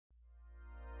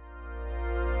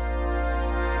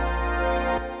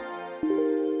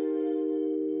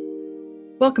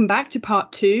Welcome back to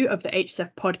part 2 of the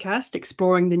HSF podcast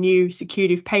exploring the new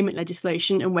security of payment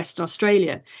legislation in Western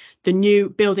Australia, the new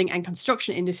Building and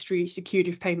Construction Industry Security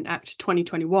of Payment Act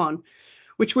 2021,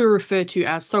 which we refer to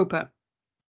as SOPA.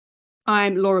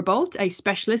 I'm Laura Bolt, a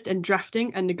specialist in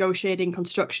drafting and negotiating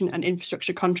construction and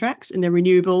infrastructure contracts in the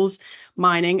renewables,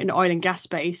 mining and oil and gas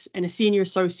space, and a senior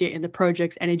associate in the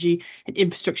project's energy and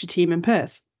infrastructure team in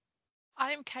Perth.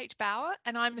 I am Kate Bauer,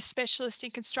 and I'm a specialist in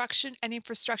construction and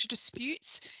infrastructure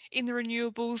disputes in the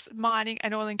renewables, mining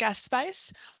and oil and gas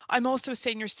space. I'm also a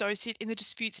senior associate in the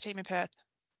disputes team in Perth.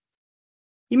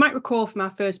 You might recall from our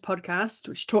first podcast,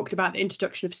 which talked about the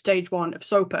introduction of Stage 1 of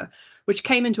SOPA, which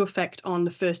came into effect on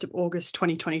the 1st of August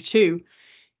 2022.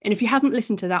 And if you haven't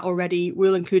listened to that already,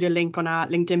 we'll include a link on our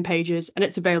LinkedIn pages and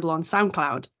it's available on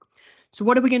SoundCloud. So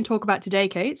what are we going to talk about today,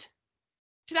 Kate?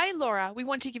 Today, Laura, we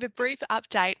want to give a brief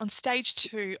update on Stage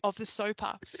 2 of the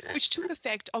SOPA, which took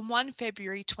effect on 1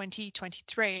 February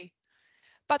 2023.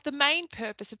 But the main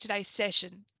purpose of today's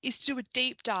session is to do a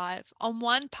deep dive on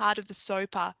one part of the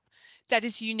SOPA that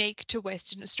is unique to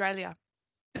Western Australia,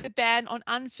 the ban on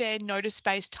unfair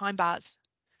notice-based time bars.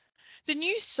 The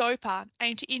new SOPA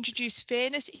aimed to introduce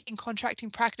fairness in contracting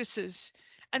practices,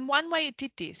 and one way it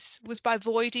did this was by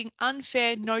avoiding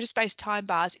unfair notice-based time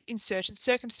bars in certain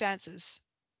circumstances.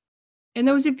 And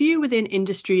there was a view within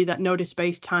industry that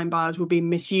notice-based time bars will be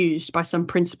misused by some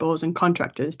principals and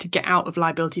contractors to get out of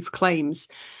liability for claims,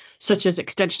 such as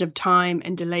extension of time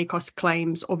and delay cost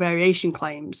claims or variation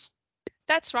claims.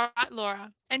 That's right,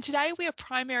 Laura. And today we are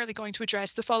primarily going to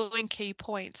address the following key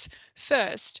points.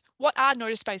 First, what are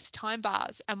notice-based time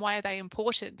bars and why are they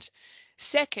important?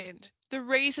 Second, the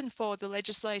reason for the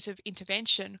legislative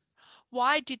intervention.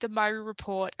 Why did the Murray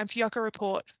Report and Fiocca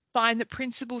Report find that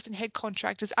principals and head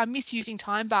contractors are misusing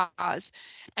time bars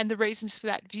and the reasons for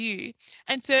that view?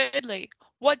 And thirdly,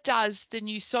 what does the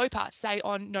new SOPA say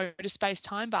on notice-based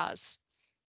time bars?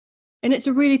 And it's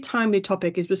a really timely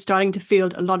topic as we're starting to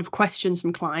field a lot of questions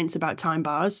from clients about time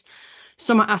bars.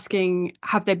 Some are asking,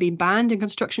 have they been banned in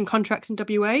construction contracts in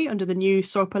WA under the new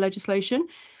SOPA legislation?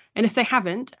 And if they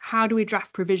haven't, how do we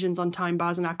draft provisions on time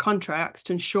bars in our contracts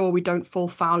to ensure we don't fall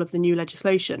foul of the new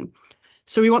legislation?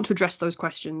 So we want to address those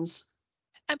questions.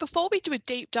 And before we do a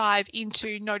deep dive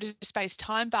into notice-based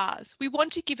time bars, we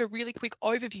want to give a really quick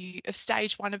overview of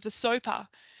Stage 1 of the SOPA,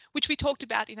 which we talked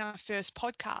about in our first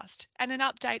podcast, and an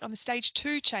update on the Stage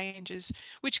 2 changes,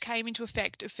 which came into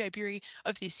effect of February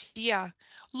of this year.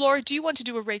 Laura, do you want to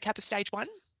do a recap of Stage 1?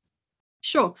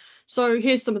 Sure. So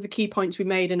here's some of the key points we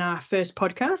made in our first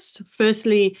podcast.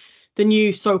 Firstly, the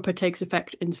new SOPA takes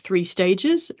effect in 3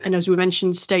 stages. And as we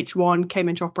mentioned, Stage 1 came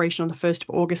into operation on the 1st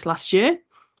of August last year.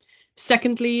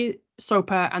 Secondly,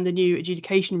 SOPA and the new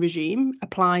adjudication regime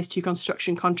applies to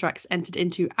construction contracts entered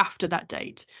into after that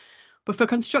date. But for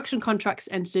construction contracts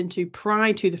entered into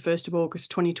prior to the 1st of August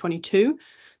 2022,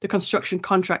 the Construction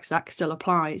Contracts Act still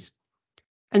applies.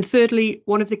 And thirdly,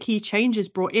 one of the key changes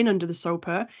brought in under the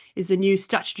SOPA is the new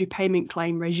statutory payment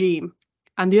claim regime.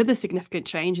 And the other significant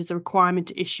change is the requirement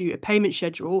to issue a payment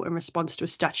schedule in response to a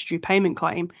statutory payment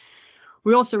claim.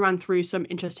 We also ran through some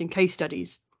interesting case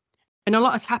studies. And a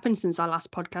lot has happened since our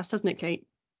last podcast, hasn't it, Kate?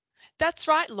 That's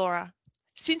right, Laura.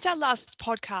 Since our last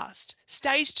podcast,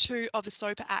 Stage 2 of the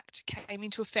SOPA Act came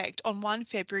into effect on 1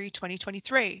 February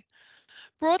 2023.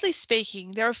 Broadly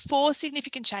speaking, there are 4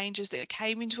 significant changes that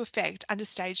came into effect under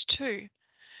Stage 2.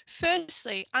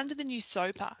 Firstly, under the new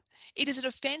SOPA, it is an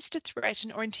offence to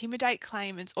threaten or intimidate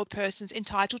claimants or persons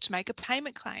entitled to make a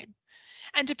payment claim,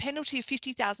 and a penalty of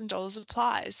 $50,000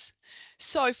 applies.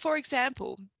 So, for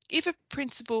example, if a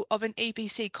principal of an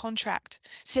EPC contract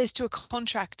says to a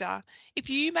contractor, if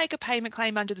you make a payment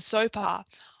claim under the SOPA,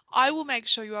 I will make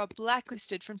sure you are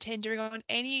blacklisted from tendering on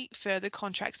any further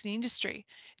contracts in the industry,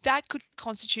 that could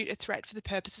constitute a threat for the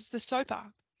purposes of the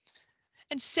SOPA.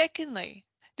 And secondly,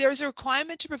 there is a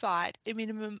requirement to provide a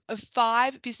minimum of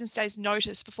 5 business days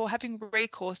notice before having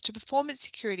recourse to performance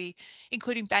security,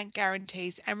 including bank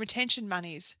guarantees and retention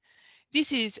monies.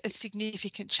 This is a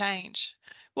significant change.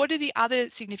 What are the other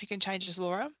significant changes,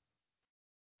 Laura?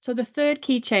 So the third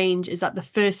key change is that the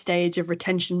first stage of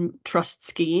retention trust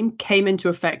scheme came into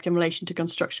effect in relation to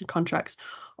construction contracts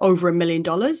over $1 million,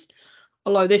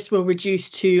 although this will reduce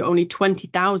to only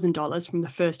 $20,000 from the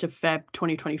 1st of Feb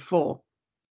 2024.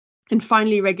 And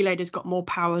finally, regulators got more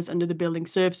powers under the Building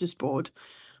Services Board,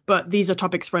 but these are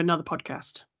topics for another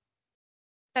podcast.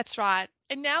 That's right.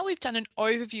 And now we've done an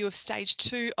overview of Stage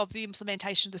 2 of the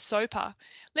implementation of the SOPA.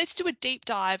 Let's do a deep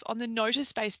dive on the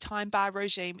notice-based time bar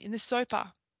regime in the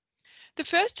SOPA. The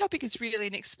first topic is really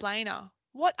an explainer.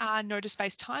 What are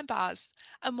notice-based time bars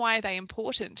and why are they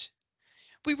important?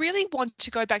 We really want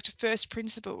to go back to first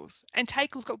principles and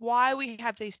take a look at why we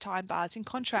have these time bars in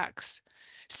contracts.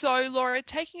 So, Laura,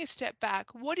 taking a step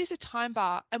back, what is a time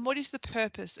bar and what is the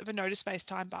purpose of a notice-based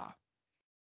time bar?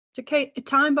 So, Kate, a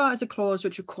time bar is a clause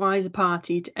which requires a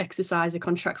party to exercise a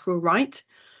contractual right,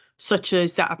 such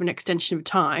as that of an extension of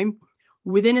time,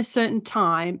 within a certain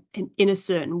time and in a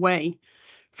certain way.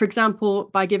 For example,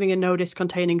 by giving a notice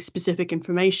containing specific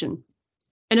information.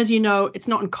 And as you know, it's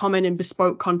not uncommon in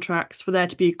bespoke contracts for there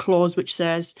to be a clause which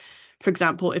says, for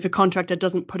example, if a contractor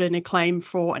doesn't put in a claim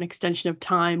for an extension of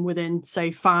time within,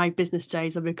 say, 5 business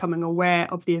days of becoming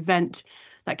aware of the event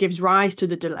that gives rise to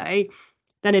the delay,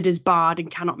 then it is barred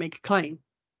and cannot make a claim.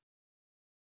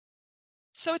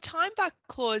 So a time bar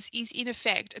clause is in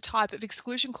effect a type of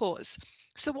exclusion clause.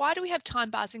 So why do we have time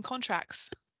bars in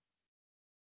contracts?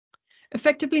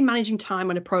 Effectively managing time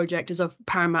on a project is of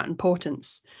paramount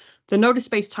importance. The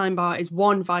notice-based time bar is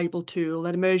one valuable tool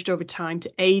that emerged over time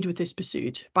to aid with this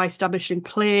pursuit by establishing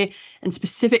clear and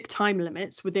specific time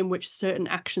limits within which certain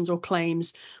actions or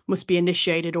claims must be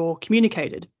initiated or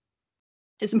communicated.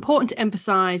 It's important to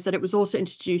emphasise that it was also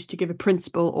introduced to give a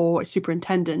principal or a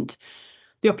superintendent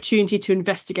the opportunity to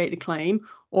investigate the claim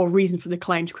or reason for the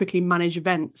claim to quickly manage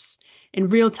events in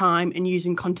real time and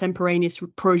using contemporaneous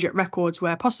project records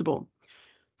where possible.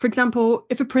 For example,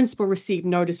 if a principal received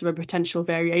notice of a potential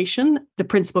variation, the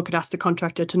principal could ask the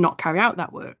contractor to not carry out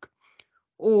that work.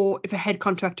 Or if a head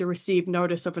contractor received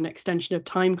notice of an extension of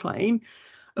time claim,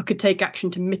 it could take action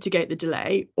to mitigate the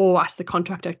delay or ask the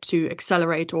contractor to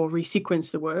accelerate or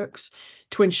resequence the works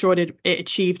to ensure that it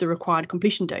achieved the required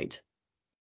completion date.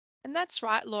 And that's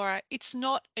right, Laura. It's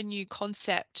not a new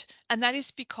concept. And that is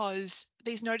because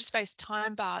these notice-based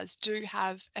time bars do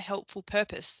have a helpful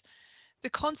purpose. The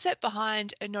concept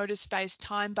behind a notice-based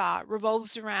time bar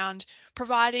revolves around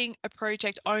providing a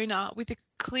project owner with a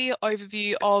clear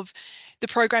overview of the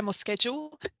program or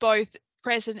schedule, both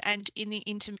present and in the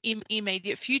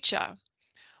immediate future.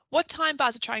 What time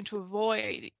bars are trying to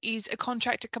avoid is a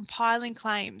contractor compiling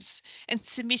claims and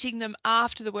submitting them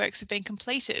after the works have been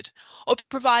completed, or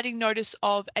providing notice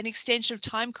of an extension of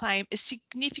time claim a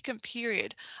significant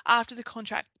period after the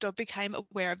contractor became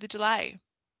aware of the delay.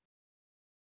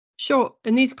 Sure,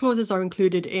 and these clauses are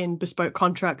included in bespoke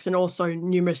contracts and also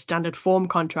numerous standard form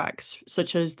contracts,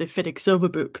 such as the FIDIC Silver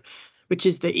Book, which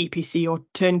is the EPC or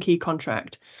turnkey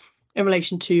contract, in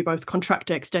relation to both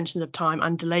contractor extensions of time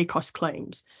and delay cost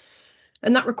claims.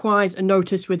 And that requires a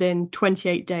notice within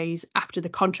 28 days after the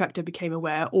contractor became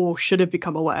aware or should have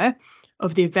become aware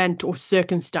of the event or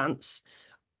circumstance.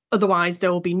 Otherwise,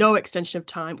 there will be no extension of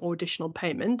time or additional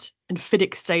payment, and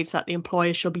FIDIC states that the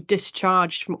employer shall be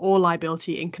discharged from all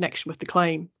liability in connection with the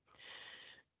claim.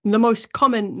 The most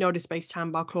common notice-based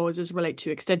time bar clauses relate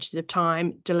to extensions of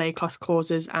time, delay cost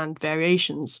clauses, and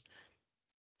variations.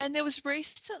 And there was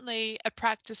recently a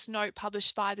practice note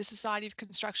published by the Society of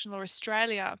Construction Law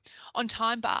Australia on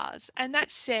time bars, and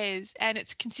that says, and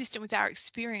it's consistent with our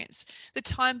experience, that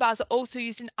time bars are also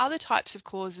used in other types of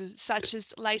clauses, such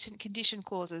as latent condition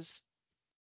clauses.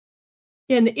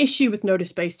 Yeah, and the issue with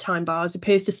notice-based time bars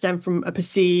appears to stem from a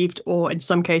perceived, or in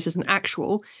some cases an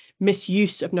actual,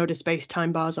 misuse of notice-based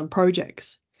time bars on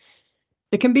projects.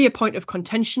 There can be a point of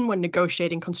contention when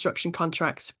negotiating construction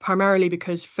contracts, primarily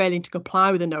because failing to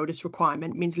comply with a notice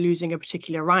requirement means losing a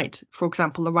particular right, for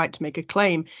example, the right to make a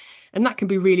claim, and that can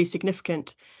be really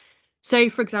significant. Say,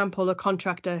 for example, a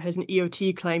contractor has an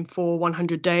EOT claim for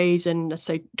 100 days and, let's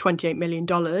say, $28 million.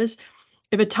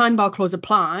 If a time bar clause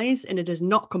applies and it is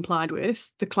not complied with,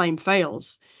 the claim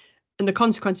fails. And the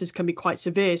consequences can be quite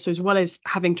severe. So as well as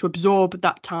having to absorb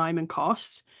that time and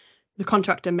costs, the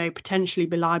contractor may potentially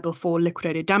be liable for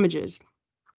liquidated damages.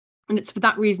 And it's for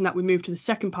that reason that we move to the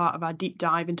second part of our deep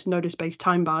dive into notice-based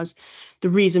time bars, the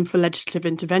reason for legislative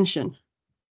intervention.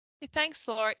 Thanks,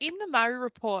 Laura. In the Murray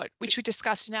report, which we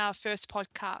discussed in our first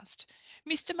podcast,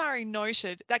 Mr. Murray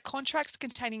noted that contracts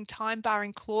containing time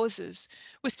barring clauses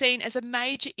were seen as a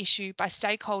major issue by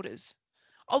stakeholders.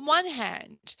 On one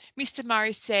hand, Mr.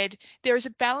 Murray said there is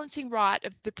a balancing right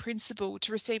of the principal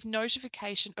to receive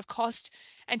notification of cost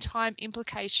and time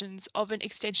implications of an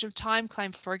extension of time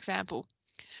claim, for example.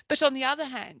 But on the other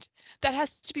hand, that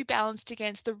has to be balanced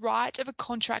against the right of a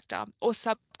contractor or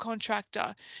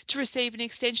subcontractor to receive an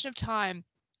extension of time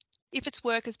if its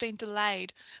work has been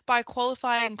delayed by a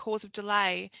qualifying cause of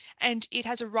delay and it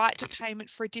has a right to payment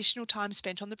for additional time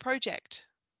spent on the project.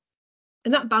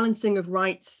 And that balancing of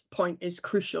rights point is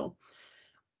crucial.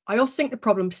 I also think the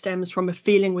problem stems from a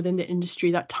feeling within the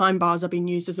industry that time bars are being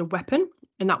used as a weapon,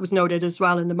 and that was noted as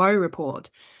well in the Murray report.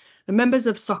 The members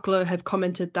of SOCLA have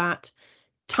commented that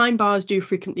time bars do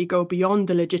frequently go beyond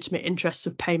the legitimate interests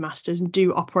of paymasters and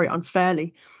do operate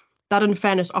unfairly. That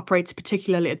unfairness operates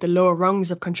particularly at the lower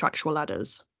rungs of contractual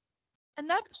ladders. And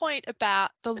that point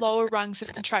about the lower rungs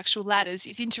of contractual ladders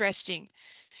is interesting.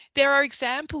 There are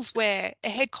examples where a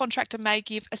head contractor may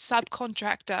give a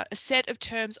subcontractor a set of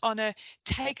terms on a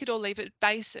take it or leave it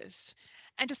basis,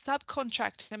 and a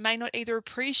subcontractor may not either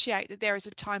appreciate that there is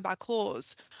a time bar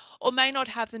clause or may not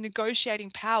have the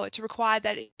negotiating power to require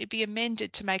that it be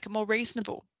amended to make it more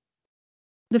reasonable.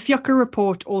 The Fiocca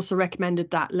report also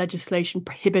recommended that legislation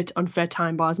prohibit unfair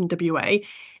time bars in WA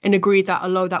and agreed that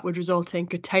although that would result in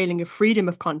curtailing of freedom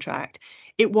of contract,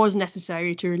 it was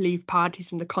necessary to relieve parties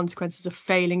from the consequences of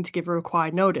failing to give a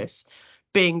required notice,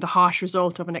 being the harsh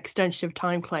result of an extension of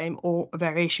time claim or a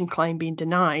variation claim being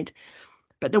denied.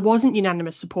 But there wasn't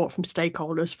unanimous support from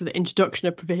stakeholders for the introduction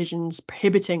of provisions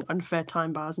prohibiting unfair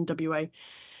time bars in WA.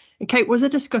 And Kate, was there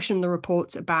discussion in the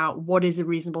reports about what is a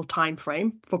reasonable time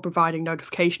frame for providing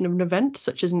notification of an event,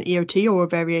 such as an EOT or a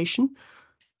variation?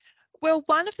 Well,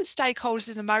 one of the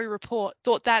stakeholders in the Murray report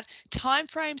thought that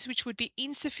timeframes which would be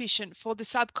insufficient for the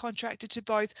subcontractor to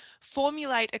both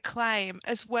formulate a claim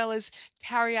as well as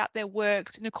carry out their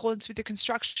works in accordance with the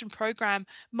construction program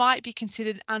might be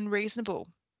considered unreasonable.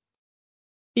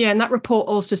 Yeah, and that report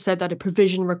also said that a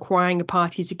provision requiring a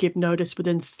party to give notice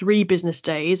within 3 business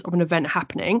days of an event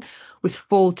happening with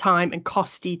full time and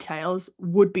cost details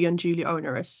would be unduly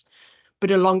onerous,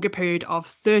 but a longer period of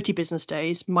 30 business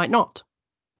days might not.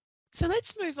 So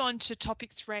let's move on to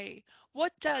topic 3.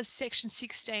 What does section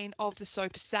 16 of the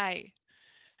SOPA say?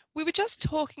 We were just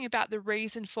talking about the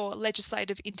reason for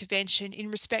legislative intervention in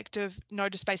respect of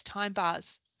notice-based time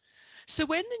bars. So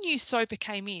when the new SOPA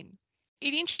came in,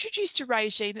 it introduced a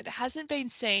regime that hasn't been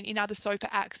seen in other SOPA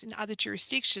acts in other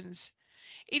jurisdictions.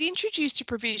 It introduced a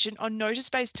provision on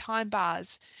notice-based time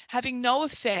bars having no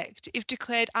effect if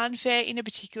declared unfair in a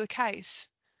particular case.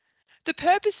 The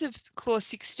purpose of Clause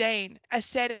 16, as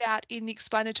set out in the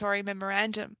explanatory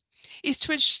memorandum, is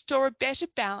to ensure a better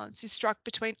balance is struck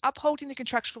between upholding the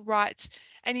contractual rights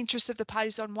and interests of the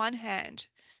parties on one hand,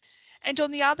 and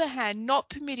on the other hand, not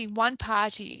permitting one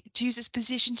party to use its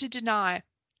position to deny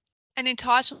an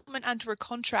entitlement under a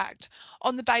contract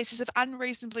on the basis of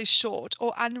unreasonably short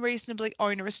or unreasonably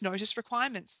onerous notice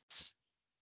requirements.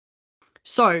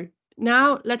 So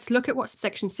now let's look at what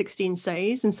Section 16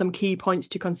 says and some key points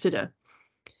to consider.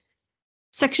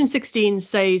 Section 16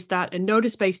 says that a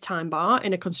notice-based time bar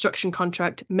in a construction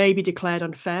contract may be declared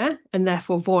unfair and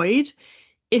therefore void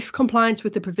if compliance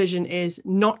with the provision is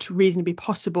not reasonably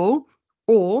possible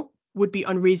or would be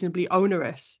unreasonably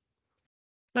onerous.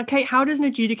 Now, Kate, how does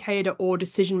an adjudicator or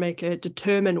decision maker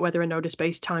determine whether a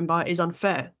notice-based time bar is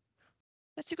unfair?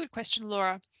 That's a good question,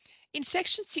 Laura. In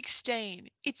section 16,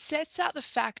 it sets out the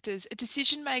factors a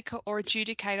decision maker or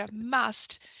adjudicator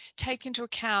must take into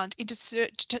account in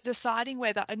deciding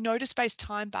whether a notice-based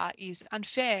time bar is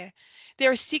unfair.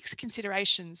 There are 6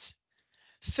 considerations.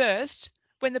 First,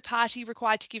 when the party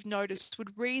required to give notice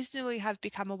would reasonably have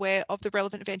become aware of the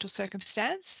relevant event or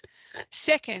circumstance.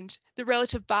 Second, the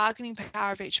relative bargaining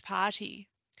power of each party.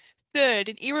 Third,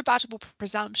 an irrebuttable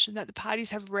presumption that the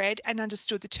parties have read and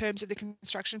understood the terms of the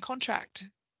construction contract.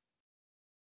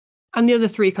 And the other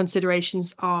 3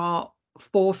 considerations are: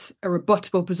 fourth, a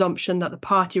rebuttable presumption that the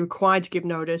party required to give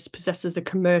notice possesses the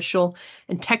commercial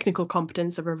and technical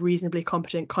competence of a reasonably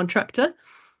competent contractor.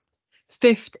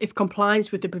 Fifth, if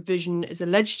compliance with the provision is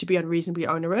alleged to be unreasonably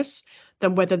onerous,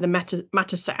 then whether the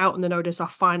matters set out in the notice are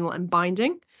final and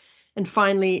binding. And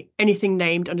finally, anything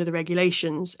named under the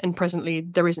regulations, and presently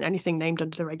there isn't anything named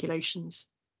under the regulations.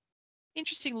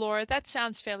 Interesting, Laura. That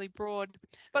sounds fairly broad.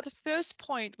 But the first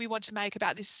point we want to make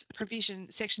about this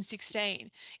provision, section 16,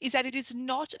 is that it is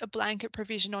not a blanket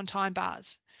provision on time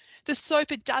bars. The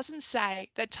SOPA doesn't say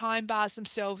that time bars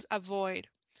themselves are void.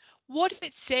 What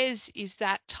it says is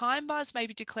that time bars may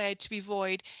be declared to be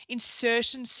void in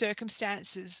certain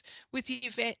circumstances, with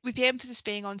the emphasis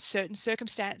being on certain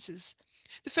circumstances.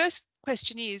 The first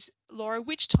question is, Laura,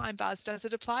 which time bars does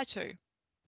it apply to?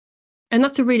 And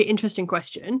that's a really interesting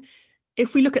question.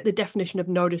 If we look at the definition of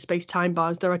notice-based time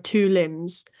bars, there are 2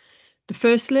 limbs. The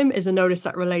first limb is a notice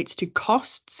that relates to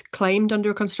costs claimed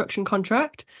under a construction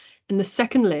contract. And the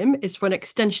second limb is for an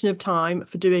extension of time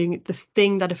for doing the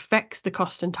thing that affects the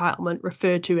cost entitlement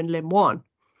referred to in limb 1.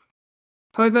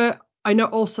 However, I know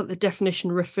also that the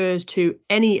definition refers to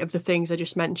any of the things I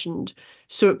just mentioned.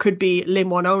 So it could be limb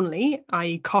 1 only,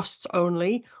 i.e. costs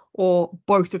only, or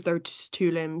both of those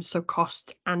 2 limbs, so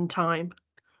costs and time.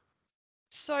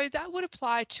 So that would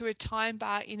apply to a time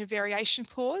bar in a variation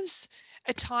clause,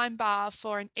 a time bar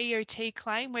for an EOT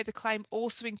claim where the claim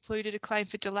also included a claim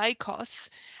for delay costs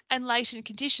and latent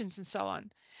conditions and so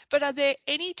on. But are there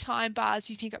any time bars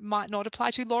you think it might not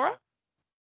apply to, Laura?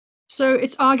 So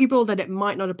it's arguable that it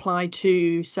might not apply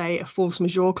to, say, a force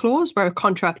majeure clause where a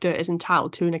contractor is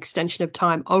entitled to an extension of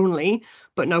time only,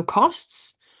 but no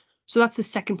costs. So that's the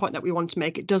second point that we want to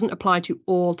make. It doesn't apply to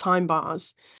all time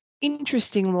bars.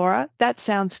 Interesting, Laura. That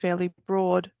sounds fairly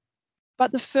broad.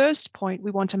 But the first point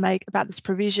we want to make about this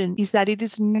provision is that it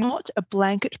is not a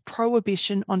blanket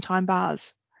prohibition on time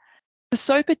bars. The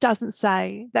SOPA doesn't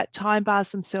say that time bars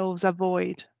themselves are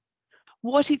void.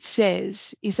 What it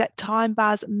says is that time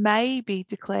bars may be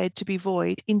declared to be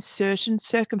void in certain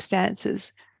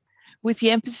circumstances, with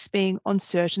the emphasis being on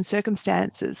certain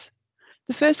circumstances.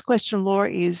 The first question,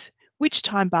 Laura, is which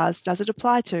time bars does it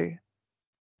apply to?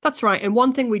 That's right. And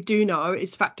one thing we do know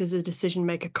is factors a decision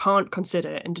maker can't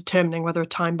consider in determining whether a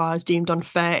time bar is deemed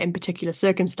unfair in particular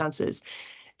circumstances.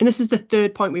 And this is the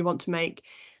third point we want to make.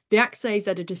 The Act says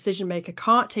that a decision maker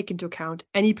can't take into account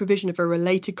any provision of a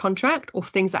related contract or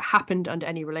things that happened under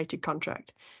any related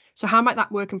contract. So how might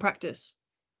that work in practice?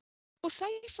 Well,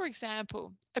 say, for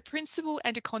example, a principal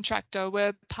and a contractor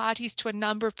were parties to a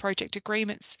number of project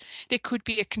agreements. There could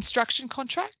be a construction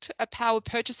contract, a power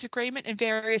purchase agreement, and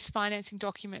various financing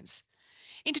documents.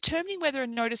 In determining whether a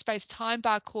notice-based time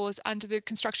bar clause under the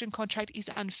construction contract is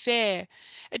unfair,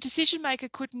 a decision maker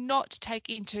could not take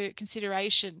into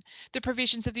consideration the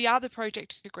provisions of the other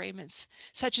project agreements,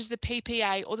 such as the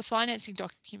PPA or the financing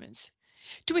documents.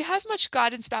 Do we have much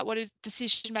guidance about what a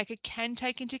decision maker can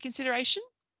take into consideration?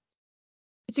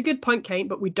 It's a good point, Kate,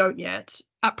 but we don't yet.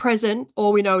 At present,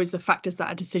 all we know is the factors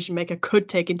that a decision maker could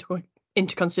take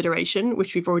into consideration,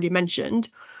 which we've already mentioned.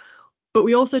 But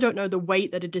we also don't know the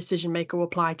weight that a decision maker will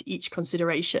apply to each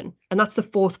consideration. And that's the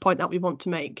fourth point that we want to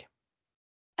make.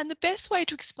 And the best way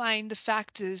to explain the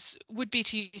factors would be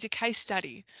to use a case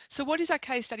study. So what is our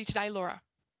case study today, Laura?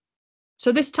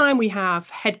 So this time we have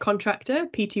head contractor,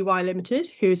 Pty Limited,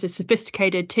 who is a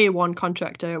sophisticated tier 1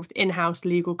 contractor with in-house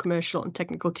legal, commercial and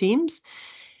technical teams.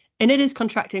 And it is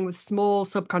contracting with small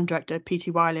subcontractor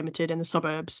Pty Limited in the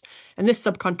suburbs. And this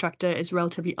subcontractor is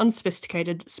relatively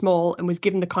unsophisticated, small, and was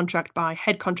given the contract by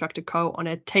Head Contractor Co. on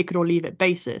a take it or leave it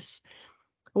basis.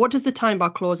 What does the time bar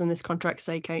clause in this contract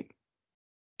say, Kate?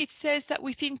 It says that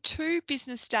within 2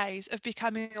 business days of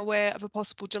becoming aware of a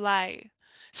possible delay,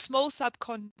 small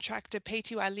subcontractor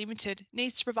Pty Limited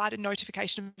needs to provide a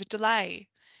notification of a delay.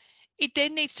 It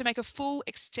then needs to make a full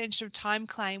extension of time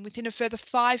claim within a further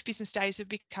 5 business days of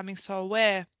becoming so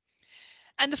aware.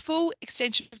 And the full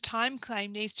extension of time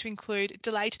claim needs to include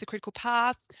delay to the critical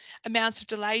path, amounts of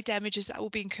delay damages that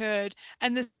will be incurred,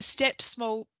 and the steps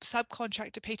small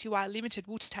subcontractor Pty Limited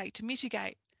will take to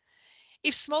mitigate.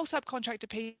 If small subcontractor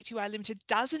Pty Limited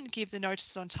doesn't give the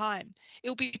notices on time, it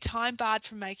will be time barred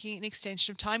from making an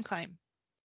extension of time claim.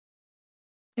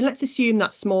 And let's assume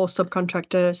that small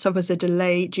subcontractor suffers a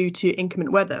delay due to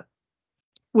inclement weather,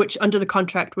 which under the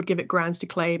contract would give it grounds to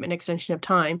claim an extension of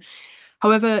time.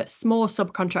 However, small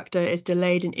subcontractor is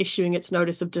delayed in issuing its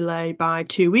notice of delay by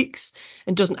 2 weeks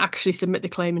and doesn't actually submit the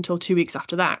claim until 2 weeks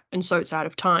after that, and so it's out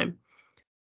of time.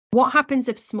 What happens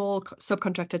if small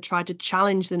subcontractor tried to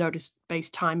challenge the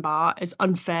notice-based time bar as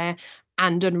unfair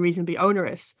and unreasonably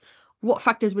onerous? What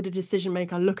factors would a decision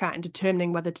maker look at in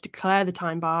determining whether to declare the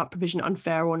time bar provision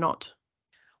unfair or not?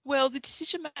 Well, the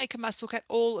decision maker must look at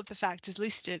all of the factors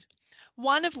listed,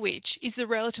 one of which is the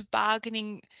relative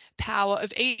bargaining power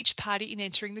of each party in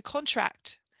entering the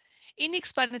contract. In the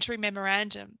explanatory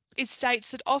memorandum, it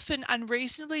states that often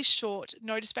unreasonably short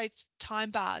notice-based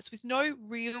time bars with no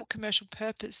real commercial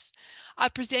purpose are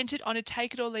presented on a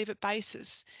take-it-or-leave-it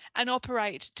basis and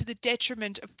operate to the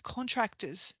detriment of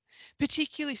contractors,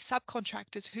 particularly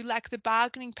subcontractors who lack the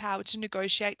bargaining power to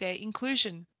negotiate their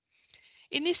inclusion.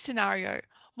 In this scenario,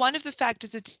 one of the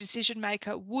factors a decision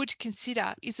maker would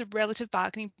consider is the relative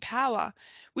bargaining power,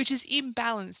 which is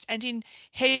imbalanced and in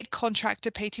head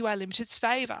contractor Pty Limited's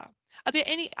favour. Are there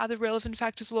any other relevant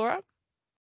factors, Laura?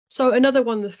 So another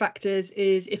one of the factors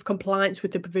is if compliance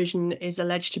with the provision is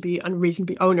alleged to be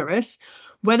unreasonably onerous,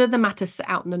 whether the matters set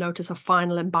out in the notice are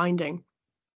final and binding.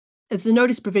 As the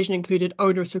notice provision included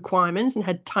onerous requirements and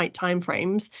had tight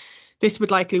timeframes, this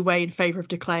would likely weigh in favour of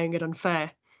declaring it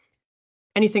unfair.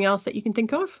 Anything else that you can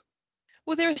think of?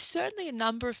 Well, there are certainly a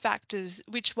number of factors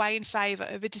which weigh in favour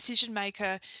of a decision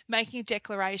maker making a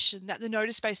declaration that the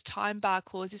notice-based time bar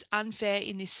clause is unfair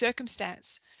in this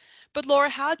circumstance. But Laura,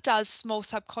 how does small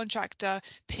subcontractor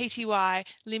Pty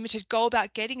Limited go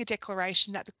about getting a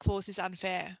declaration that the clause is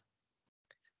unfair?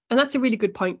 And that's a really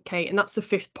good point, Kate, and that's the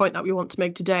fifth point that we want to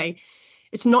make today.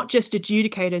 It's not just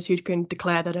adjudicators who can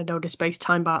declare that a notice-based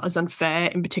time bar is unfair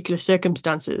in particular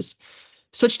circumstances.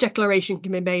 Such declaration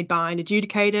can be made by an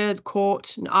adjudicator, the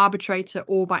court, an arbitrator,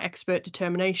 or by expert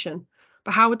determination.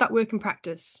 But how would that work in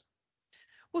practice?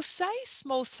 Well, say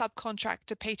small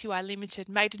subcontractor Pty Limited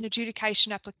made an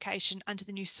adjudication application under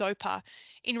the new SOPA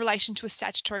in relation to a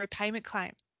statutory payment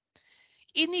claim.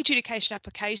 In the adjudication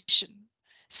application,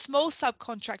 small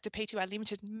subcontractor Pty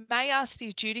Limited may ask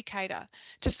the adjudicator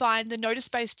to find the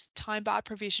notice-based time bar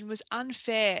provision was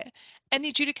unfair, and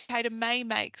the adjudicator may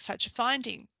make such a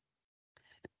finding.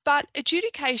 But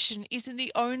adjudication isn't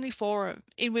the only forum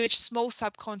in which small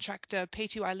subcontractor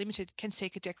Pty Limited can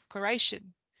seek a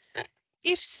declaration.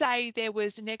 If, say, there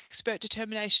was an expert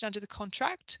determination under the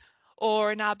contract or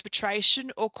an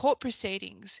arbitration or court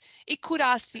proceedings, it could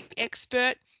ask the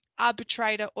expert,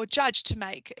 arbitrator or judge to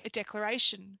make a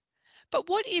declaration. But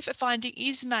what if a finding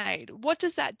is made? What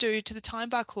does that do to the time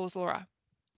bar clause, Laura?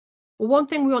 Well, one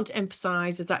thing we want to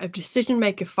emphasise is that if a decision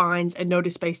maker finds a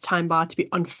notice-based time bar to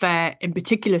be unfair in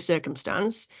particular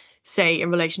circumstance, say in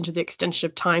relation to the extension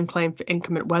of time claim for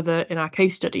inclement weather in our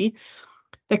case study,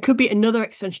 there could be another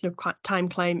extension of time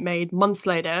claim made months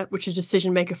later, which a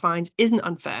decision maker finds isn't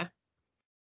unfair.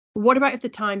 What about if the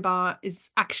time bar is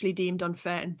actually deemed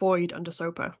unfair and void under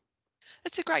SOPA?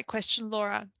 That's a great question,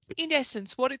 Laura. In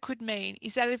essence, what it could mean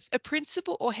is that if a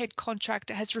principal or head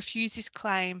contractor has refused this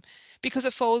claim because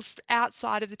it falls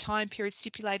outside of the time period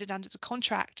stipulated under the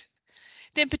contract,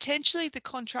 then potentially the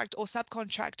contract or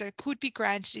subcontractor could be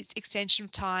granted its extension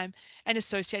of time and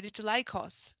associated delay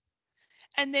costs.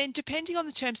 And then, depending on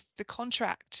the terms of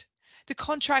the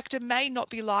contractor may not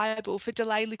be liable for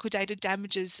delay liquidated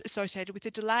damages associated with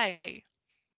the delay.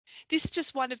 This is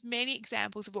just one of many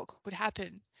examples of what could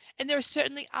happen, and there are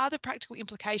certainly other practical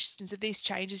implications of these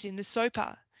changes in the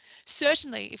SOPA.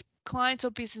 Certainly, if clients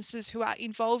or businesses who are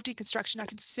involved in construction are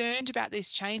concerned about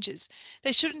these changes,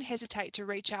 they shouldn't hesitate to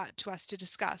reach out to us to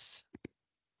discuss.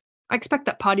 I expect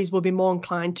that parties will be more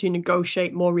inclined to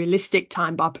negotiate more realistic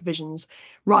time bar provisions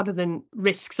rather than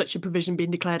risk such a provision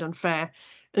being declared unfair.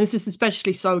 And this is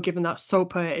especially so given that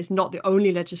SOPA is not the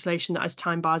only legislation that has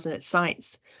time bars in its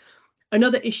sights.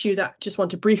 Another issue that I just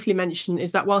want to briefly mention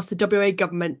is that whilst the WA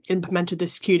government implemented the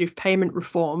security payment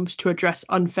reforms to address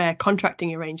unfair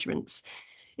contracting arrangements,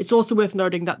 it's also worth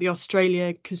noting that the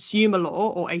Australia Consumer Law,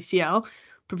 or ACL,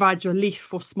 provides relief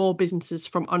for small businesses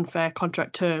from unfair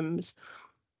contract terms.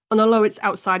 And although it's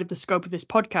outside of the scope of this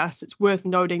podcast, it's worth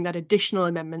noting that additional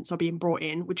amendments are being brought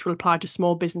in, which will apply to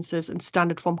small businesses and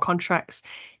standard form contracts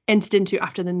entered into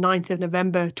after the 9th of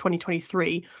November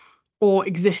 2023, or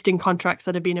existing contracts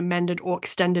that have been amended or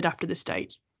extended after this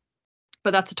date.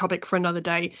 But that's a topic for another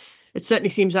day. It certainly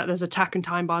seems like there's attack and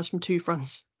time bars from two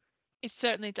fronts. It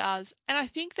certainly does. And I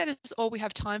think that is all we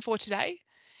have time for today.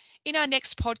 In our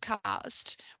next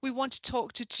podcast, we want to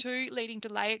talk to two leading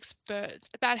delay experts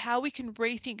about how we can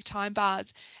rethink time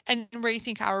bars and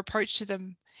rethink our approach to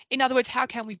them. In other words, how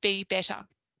can we be better?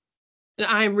 And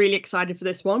I'm really excited for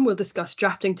this one. We'll discuss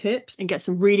drafting tips and get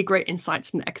some really great insights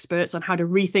from the experts on how to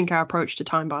rethink our approach to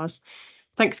time bars.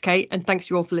 Thanks, Kate, and thanks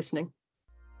you all for listening.